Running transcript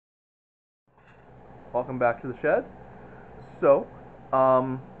Welcome back to the shed. So,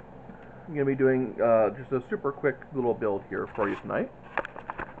 I'm going to be doing just a super quick little build here for you tonight.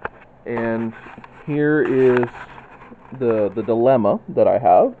 And here is the dilemma that I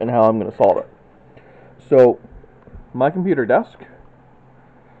have and how I'm going to solve it. So, my computer desk,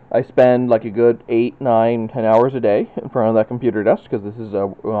 I spend like a good 8, 9, 10 hours a day in front of that computer desk because this is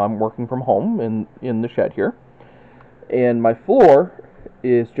I'm working from home in the shed here. And my floor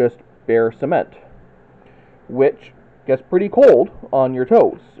is just bare cement, which gets pretty cold on your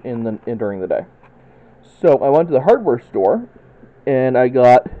toes during the day. So I went to the hardware store and I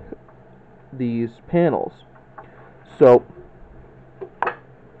got these panels. So I'll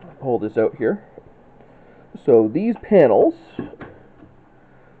pull this out here. So these panels,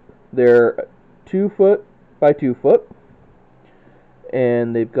 they're 2 foot by 2 foot,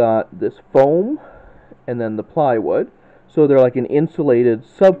 and they've got this foam and then the plywood. So they're like an insulated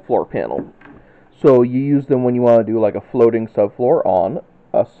subfloor panel. So you use them when you want to do like a floating subfloor on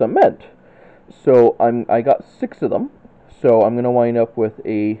a cement. So I got 6 of them. So I'm going to wind up with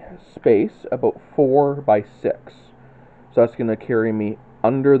a space about 4 by 6. So that's going to carry me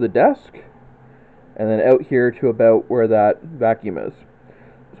under the desk and then out here to about where that vacuum is,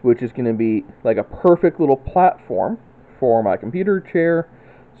 which is going to be like a perfect little platform for my computer chair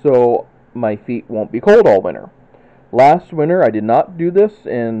so my feet won't be cold all winter. Last winter I did not do this,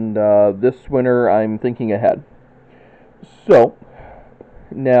 and this winter I'm thinking ahead. So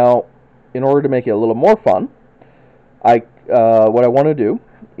now, in order to make it a little more fun, what I want to do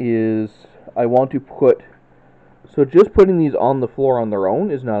is I want to put, so just putting these on the floor on their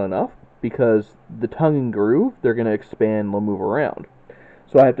own is not enough because the tongue and groove, they're going to expand, they'll move around.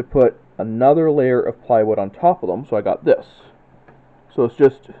 So I have to put another layer of plywood on top of them, so I got this. So it's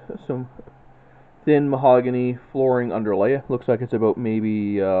just some thin mahogany flooring underlay. It looks like it's about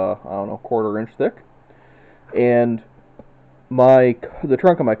maybe, I don't know, 1/4 inch thick. And the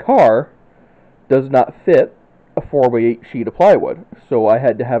trunk of my car does not fit a 4 by 8 sheet of plywood, so I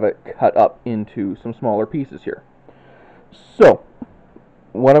had to have it cut up into some smaller pieces here. So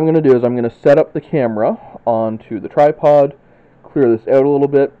what I'm going to do is I'm going to set up the camera onto the tripod, clear this out a little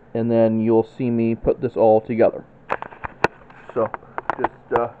bit, and then you'll see me put this all together. So just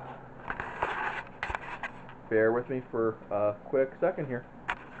bear with me for a quick second here.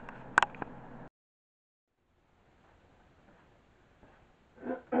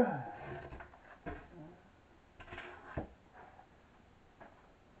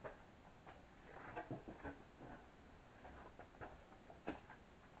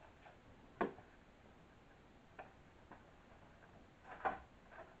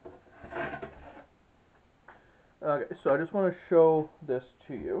 Okay, so I just want to show this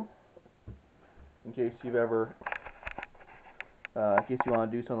to you in case you want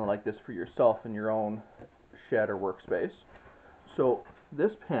to do something like this for yourself in your own shed or workspace. So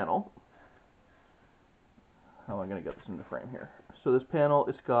this panel, how am I going to get this in the frame here? So this panel,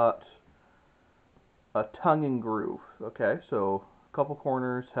 it's got a tongue and groove. Okay, so a couple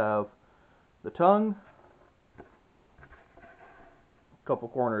corners have the tongue, a couple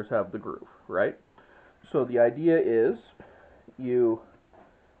corners have the groove, right? So the idea is you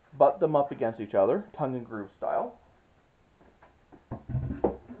butt them up against each other, tongue and groove style.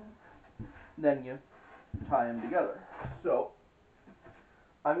 Then you tie them together. So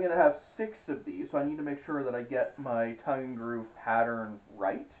I'm going to have 6 of these, so I need to make sure that I get my tongue and groove pattern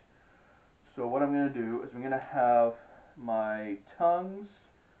right. So what I'm going to do is I'm going to have my tongues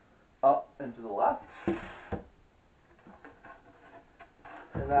up and to the left.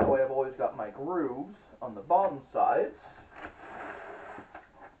 And that way I've always got my grooves on the bottom sides.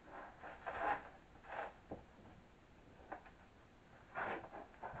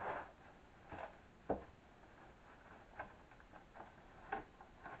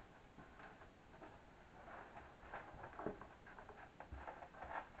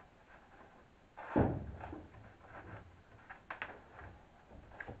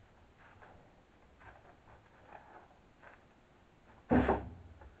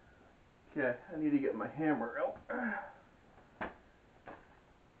 Okay, I need to get my hammer out.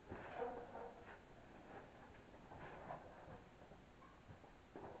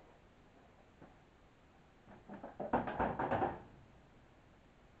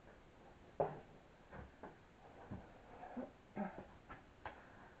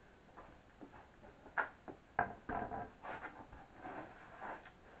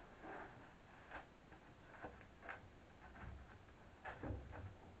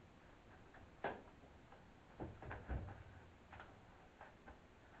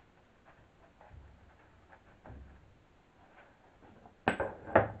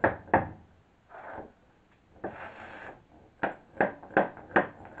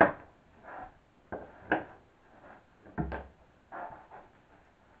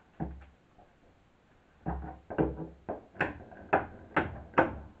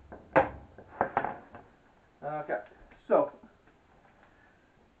 Okay, so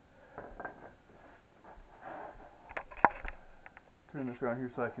turn this around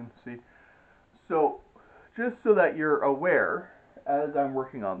here so I can see. So just so that you're aware, as I'm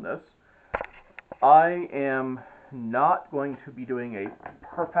working on this, I am not going to be doing a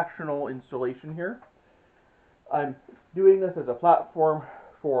professional installation here. I'm doing this as a platform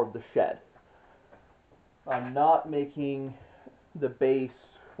for the shed. I'm not making the base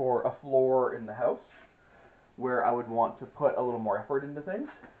for a floor in the house where I would want to put a little more effort into things.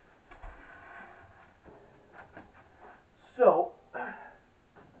 So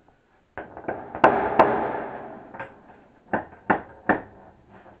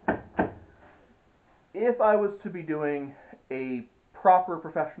if I was to be doing a proper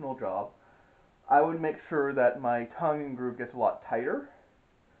professional job, I would make sure that my tongue and groove gets a lot tighter,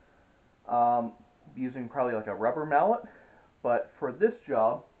 using probably like a rubber mallet. But for this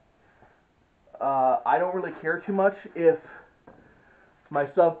job, I don't really care too much if my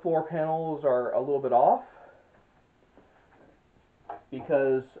subfloor panels are a little bit off,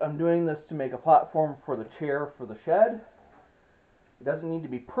 because I'm doing this to make a platform for the chair for the shed. It doesn't need to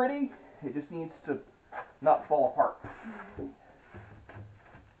be pretty, it just needs to not fall apart.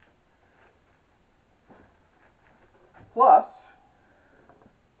 Plus,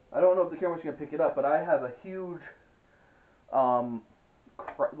 I don't know if the camera's going to pick it up, but I have a huge,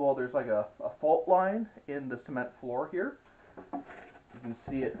 well, there's like a fault line in the cement floor here. You can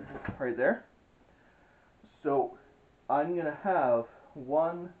see it right there. So I'm going to have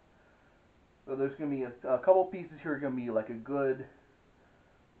there's going to be a couple pieces here are going to be like a good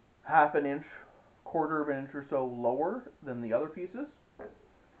half an inch, quarter of an inch or so lower than the other pieces.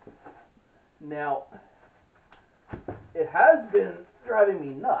 Now, it has been driving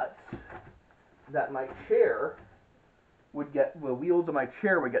me nuts that my chair would get, the wheels of my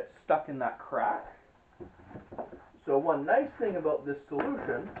chair would get stuck in that crack. So one nice thing about this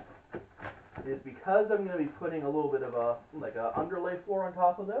solution is, because I'm going to be putting a little bit of a underlay floor on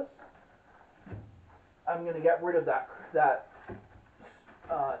top of this, I'm going to get rid of that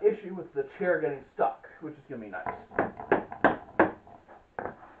issue with the chair getting stuck, which is going to be nice.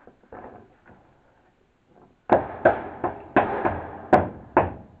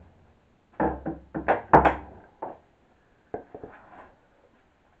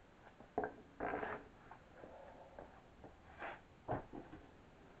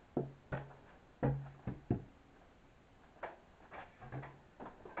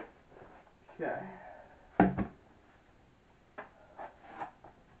 Okay.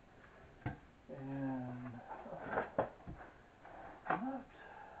 And left.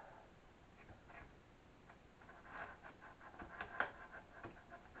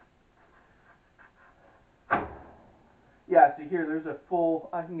 Yeah, see here, there's a full,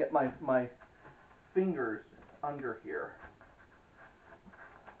 I can get my fingers under here.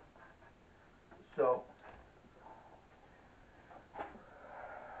 So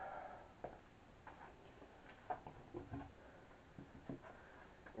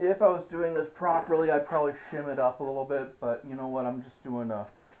if I was doing this properly, I'd probably shim it up a little bit, but you know what, I'm just doing a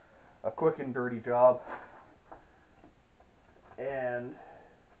quick and dirty job. And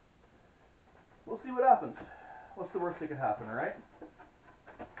we'll see what happens. What's the worst that could happen, right?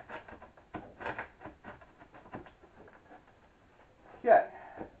 Okay.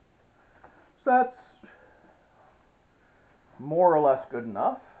 So that's more or less good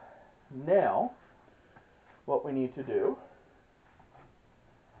enough. Now, what we need to do,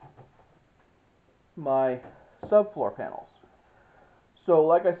 my subfloor panels. So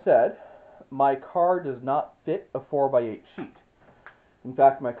like I said, my car does not fit a 4x8 sheet. In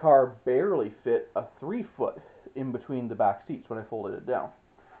fact, my car barely fit a 3-foot in between the back seats when I folded it down.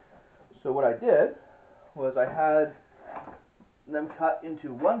 So what I did was I had them cut into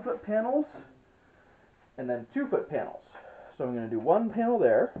 1-foot panels and then 2-foot panels. So I'm going to do one panel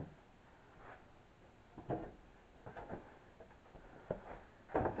there,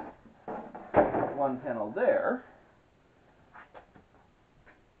 one panel there,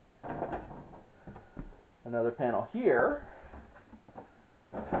 another panel here,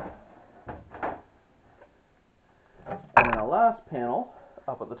 and then a last panel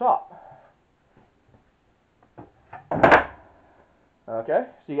up at the top. Okay,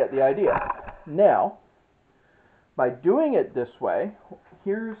 so you get the idea. Now, by doing it this way,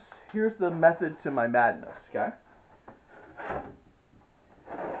 here's the method to my madness, okay?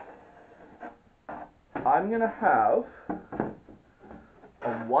 I'm going to have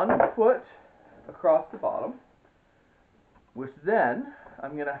a 1-foot across the bottom, which then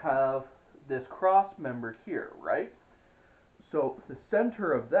I'm going to have this cross member here, right? So the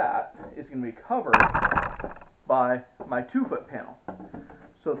center of that is going to be covered by my 2-foot panel.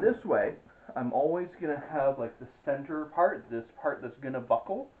 So this way, I'm always going to have like the center part, this part that's going to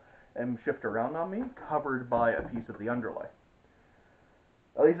buckle and shift around on me, covered by a piece of the underlay.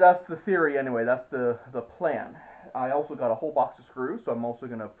 At least that's the theory anyway, that's the plan. I also got a whole box of screws, so I'm also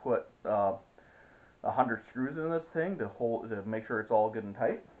going to put 100 screws in this thing to make sure it's all good and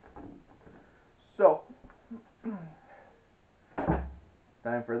tight. So,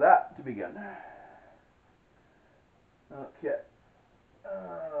 time for that to begin. Okay.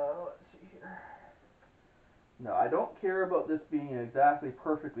 Let's see here. Now, I don't care about this being exactly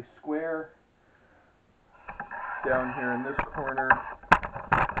perfectly square. Down here in this corner,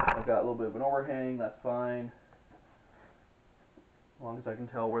 I've got a little bit of an overhang, that's fine. As long as I can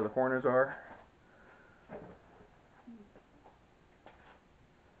tell where the corners are.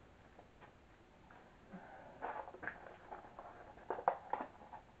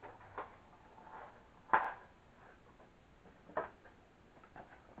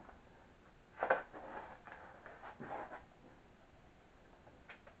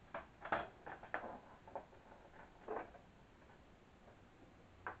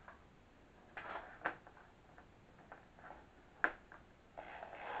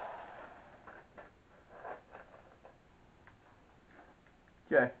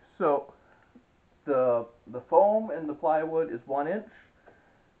 Okay, so the foam and the plywood is 1 inch.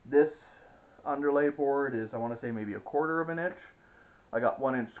 This underlay board is, I want to say, maybe 1/4 of an inch. I got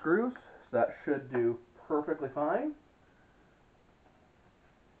 1 inch screws, so that should do perfectly fine.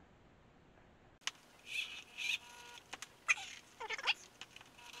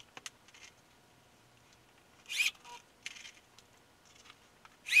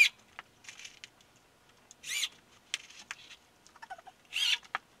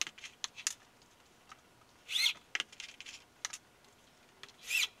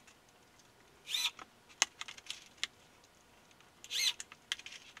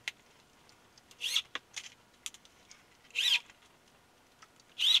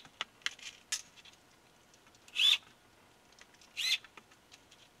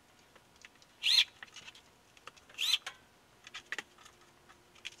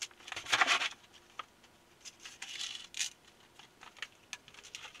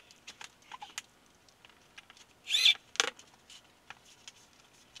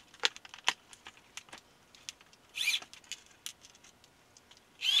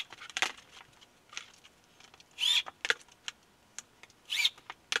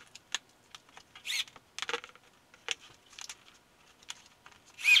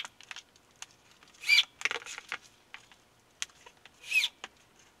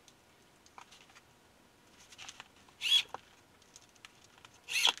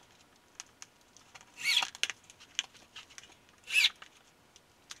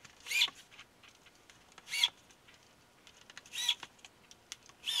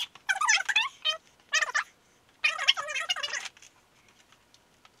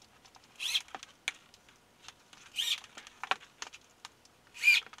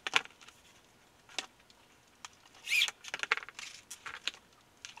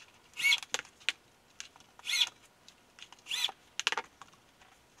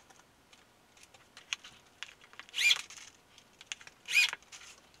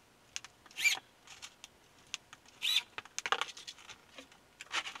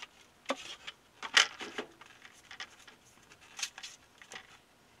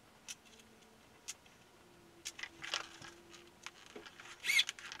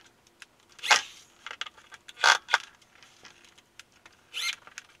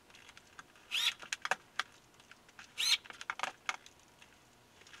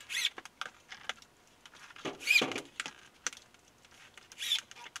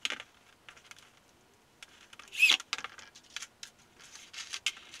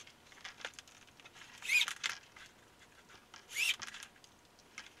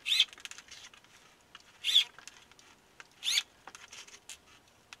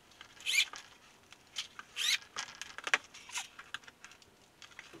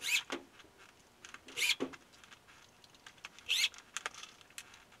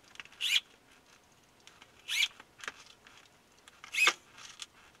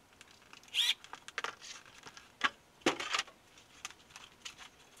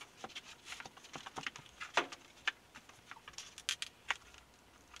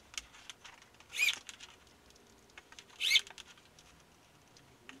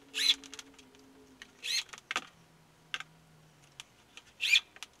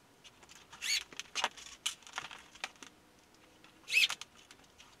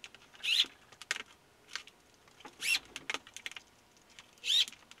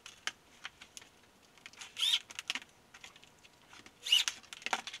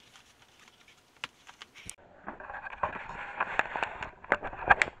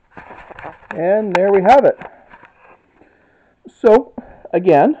 And there we have it. So,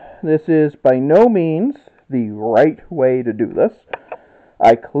 again, this is by no means the right way to do this.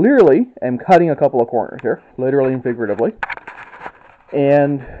 I clearly am cutting a couple of corners here, literally and figuratively.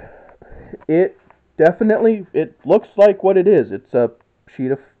 And it definitely, it looks like what it is. It's a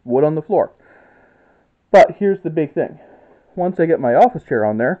sheet of wood on the floor. But here's the big thing. Once I get my office chair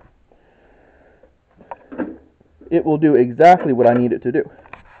on there, it will do exactly what I need it to do.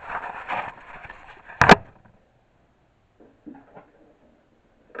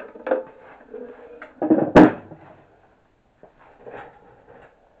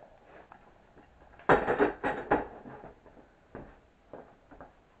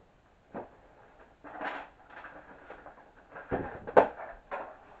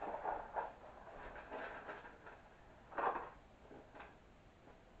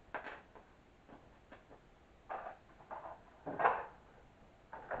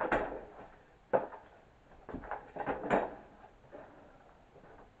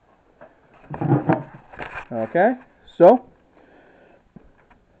 Okay, so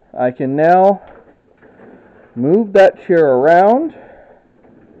I can now move that chair around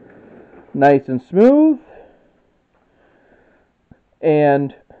nice and smooth,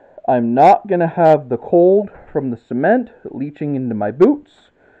 and I'm not going to have the cold from the cement leaching into my boots.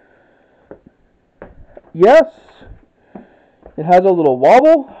 Yes, it has a little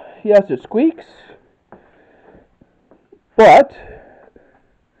wobble. Yes, it squeaks. But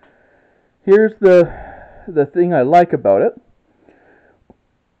here's the thing I like about it.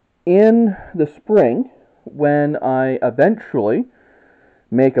 In the spring, when I eventually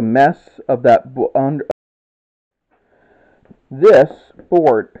make a mess of that this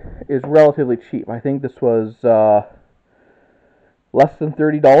board is relatively cheap. I think this was less than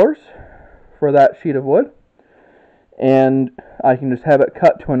 $30 for that sheet of wood. And I can just have it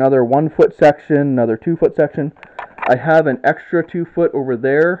cut to another 1 foot section, another 2 foot section. I have an extra 2 foot over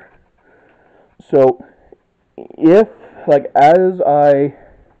there. So if, like, as I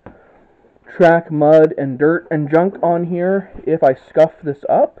track mud and dirt and junk on here, if I scuff this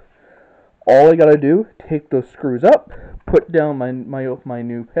up, all I gotta do, take those screws up, put down my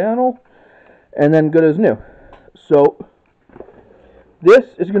new panel, and then good as new. So this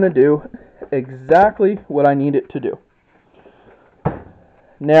is gonna do exactly what I need it to do.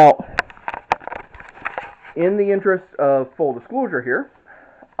 Now, in the interest of full disclosure here,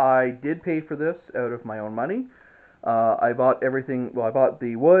 I did pay for this out of my own money. I bought everything, well, I bought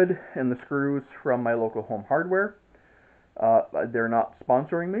the wood and the screws from my local Home Hardware. They're not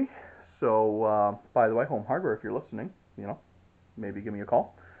sponsoring me, so by the way, Home Hardware, if you're listening, you know, maybe give me a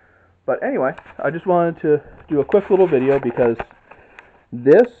call. But anyway, I just wanted to do a quick little video because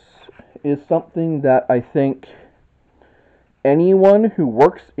this is something that I think anyone who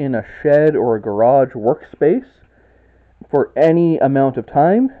works in a shed or a garage workspace for any amount of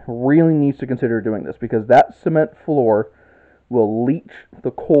time really needs to consider doing this, because that cement floor will leach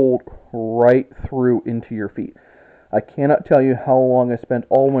the cold right through into your feet. I cannot tell you how long I spent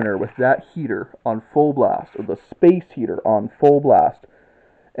all winter with that heater on full blast, or the space heater on full blast,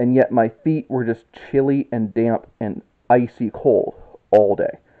 and yet my feet were just chilly and damp and icy cold all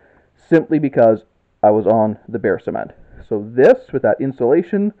day, simply because I was on the bare cement. So this, with that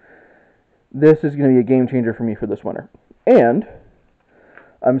insulation, this is going to be a game changer for me for this winter. And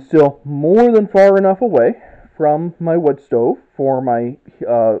I'm still more than far enough away from my wood stove for my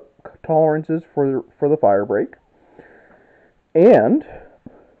tolerances for the fire break. And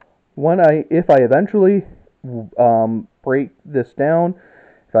if I eventually break this down,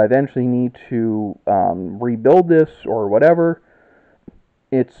 if I eventually need to rebuild this or whatever,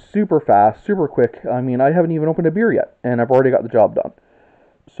 it's super fast, super quick. I mean, I haven't even opened a beer yet, and I've already got the job done.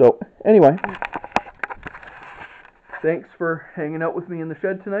 So, anyway, thanks for hanging out with me in the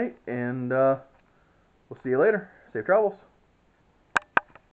shed tonight, and we'll see you later. Safe travels.